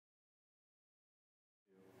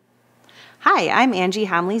Hi, I'm Angie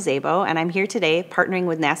Szabo, and I'm here today partnering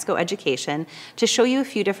with Nasco Education to show you a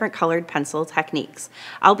few different colored pencil techniques.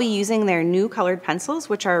 I'll be using their new colored pencils,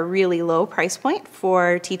 which are a really low price point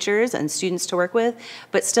for teachers and students to work with,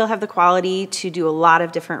 but still have the quality to do a lot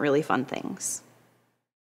of different really fun things.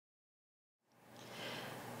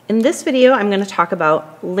 In this video, I'm going to talk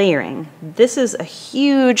about layering. This is a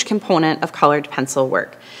huge component of colored pencil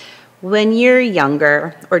work. When you're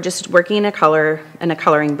younger or just working in a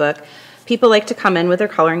coloring book, people like to come in with their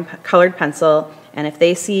colored pencil, and if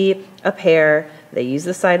they see a pear, they use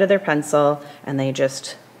the side of their pencil and they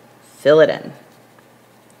just fill it in.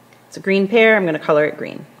 It's a green pear, I'm going to color it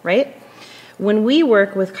green, right? When we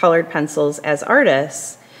work with colored pencils as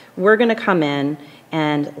artists, we're going to come in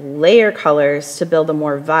and layer colors to build a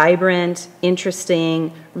more vibrant,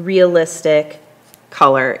 interesting, realistic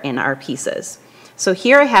color in our pieces. So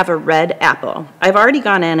here I have a red apple. I've already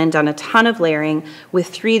gone in and done a ton of layering with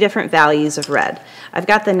 3 different values of red. I've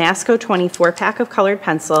got the Nasco 24 pack of colored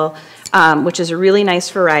pencil, which is a really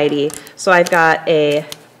nice variety. So I've got a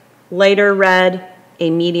lighter red,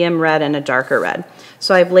 a medium red, and a darker red.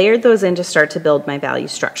 So I've layered those in to start to build my value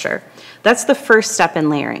structure. That's the first step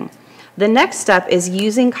in layering. The next step is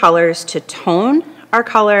using colors to tone our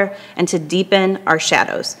color and to deepen our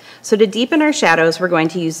shadows. So to deepen our shadows, we're going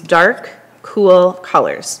to use dark, cool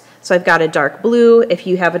colors. So I've got a dark blue. If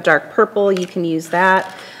you have a dark purple, you can use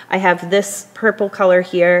that. I have this purple color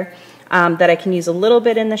here that I can use a little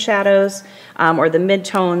bit in the shadows or the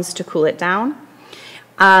mid-tones to cool it down.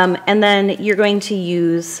 And then you're going to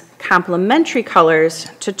use complementary colors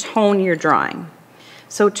to tone your drawing.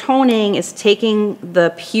 So toning is taking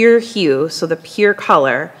the pure hue, so the pure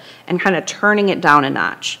color, and kind of turning it down a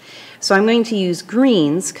notch. So I'm going to use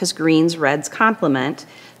greens, because greens, reds complement,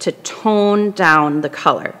 to tone down the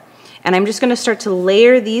color. And I'm just going to start to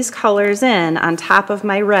layer these colors in on top of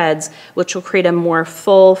my reds, which will create a more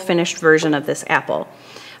full finished version of this apple.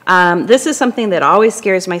 This is something that always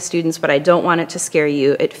scares my students, but I don't want it to scare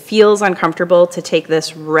you. It feels uncomfortable to take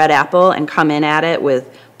this red apple and come in at it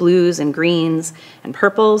with blues and greens and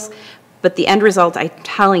purples, but the end result, I'm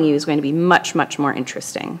telling you, is going to be much, much more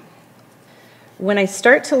interesting. When I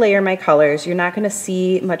start to layer my colors, you're not going to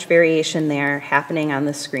see much variation there happening on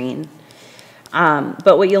the screen.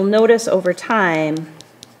 But what you'll notice over time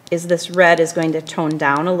is this red is going to tone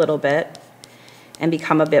down a little bit and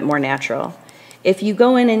become a bit more natural. If you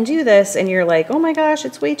go in and do this and you're like, oh my gosh,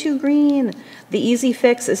 it's way too green, the easy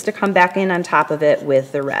fix is to come back in on top of it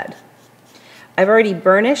with the red. I've already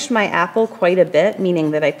burnished my apple quite a bit,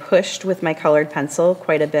 meaning that I pushed with my colored pencil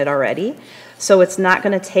quite a bit already. So it's not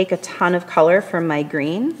going to take a ton of color from my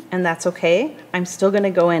green, and that's okay. I'm still going to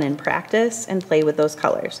go in and practice and play with those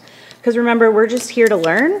colors. Because remember, we're just here to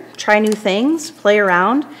learn, try new things, play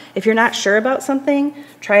around. If you're not sure about something,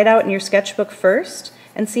 try it out in your sketchbook first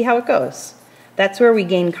and see how it goes. That's where we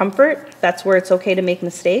gain comfort. That's where it's okay to make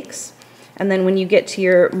mistakes. And then when you get to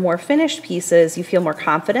your more finished pieces, you feel more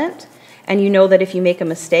confident, and you know that if you make a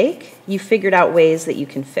mistake, you figured out ways that you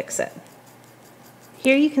can fix it.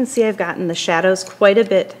 Here you can see I've gotten the shadows quite a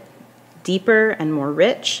bit deeper and more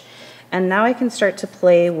rich, and now I can start to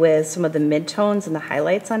play with some of the midtones and the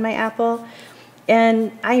highlights on my apple.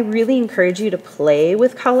 And I really encourage you to play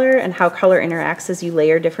with color and how color interacts as you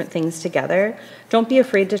layer different things together. Don't be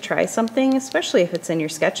afraid to try something, especially if it's in your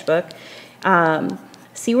sketchbook.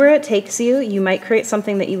 See where it takes you. You might create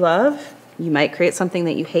something that you love. You might create something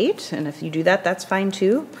that you hate, and if you do that, that's fine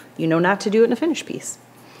too. You know not to do it in a finished piece.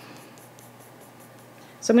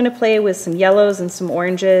 So I'm going to play with some yellows and some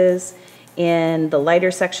oranges in the lighter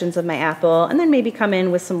sections of my apple, and then maybe come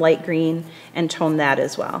in with some light green and tone that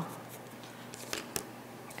as well.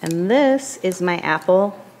 And this is my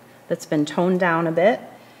apple that's been toned down a bit,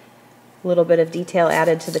 a little bit of detail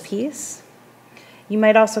added to the piece. You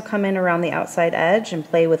might also come in around the outside edge and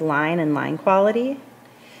play with line and line quality.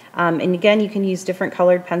 And again, you can use different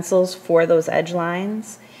colored pencils for those edge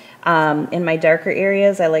lines. In my darker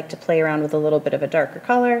areas, I like to play around with a little bit of a darker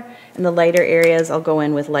color. In the lighter areas, I'll go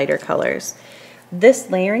in with lighter colors. This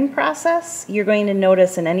layering process, you're going to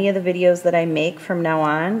notice in any of the videos that I make from now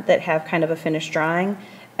on that have kind of a finished drawing,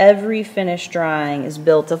 every finished drawing is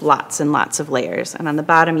built of lots and lots of layers. And on the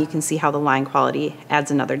bottom, you can see how the line quality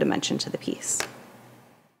adds another dimension to the piece.